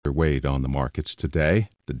weaker weight on the markets today.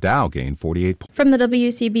 The Dow gained 48 points. From the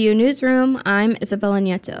WCBU Newsroom, I'm Isabella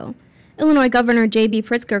Nieto. Illinois Governor J.B.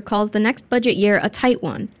 Pritzker calls the next budget year a tight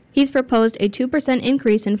one. He's proposed a 2%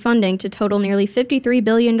 increase in funding to total nearly $53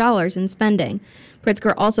 billion in spending.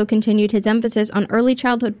 Pritzker also continued his emphasis on early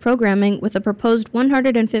childhood programming with a proposed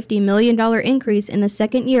 $150 million increase in the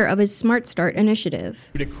second year of his Smart Start initiative.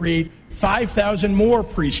 To create 5,000 more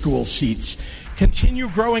preschool seats, continue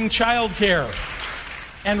growing child care,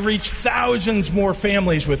 and reach thousands more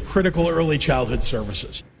families with critical early childhood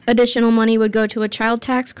services. Additional money would go to a child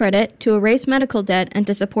tax credit, to erase medical debt, and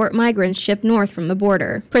to support migrants shipped north from the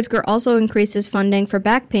border. Pritzker also increases funding for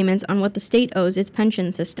back payments on what the state owes its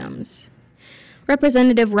pension systems.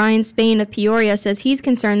 Representative Ryan Spain of Peoria says he's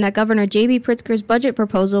concerned that Governor J.B. Pritzker's budget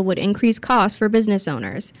proposal would increase costs for business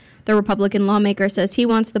owners. The Republican lawmaker says he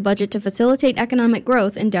wants the budget to facilitate economic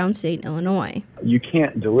growth in downstate Illinois. You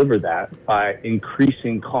can't deliver that by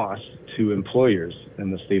increasing costs to employers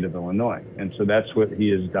in the state of Illinois. And so that's what he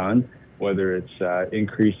has done, whether it's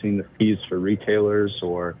increasing the fees for retailers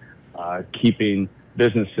or keeping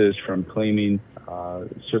businesses from claiming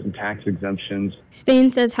certain tax exemptions. Spain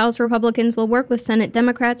says House Republicans will work with Senate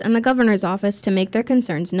Democrats and the governor's office to make their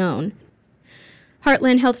concerns known.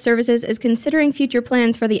 Heartland Health Services is considering future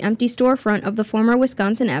plans for the empty storefront of the former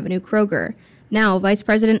Wisconsin Avenue Kroger. Now, Vice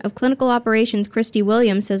President of Clinical Operations Christy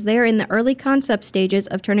Williams says they are in the early concept stages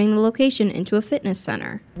of turning the location into a fitness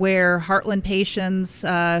center, where Heartland patients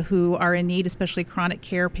who are in need, especially chronic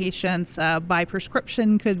care patients, by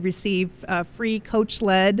prescription could receive free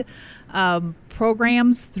coach-led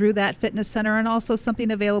programs through that fitness center, and also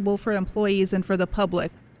something available for employees and for the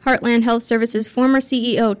public. Heartland Health Services' former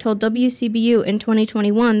CEO told WCBU in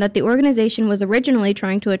 2021 that the organization was originally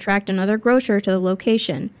trying to attract another grocer to the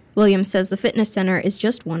location. Williams says the fitness center is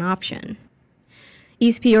just one option.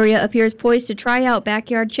 East Peoria appears poised to try out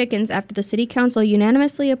backyard chickens after the City Council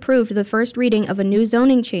unanimously approved the first reading of a new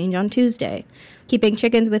zoning change on Tuesday. Keeping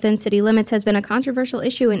chickens within city limits has been a controversial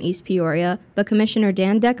issue in East Peoria, but Commissioner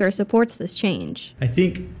Dan Decker supports this change. I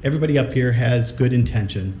think everybody up here has good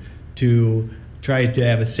intention to try to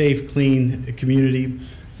have a safe, clean community,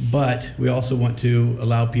 but we also want to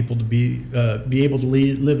allow people to be able to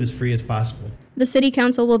live as free as possible. The City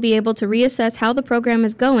Council will be able to reassess how the program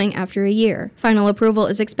is going after a year. Final approval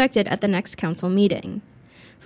is expected at the next council meeting.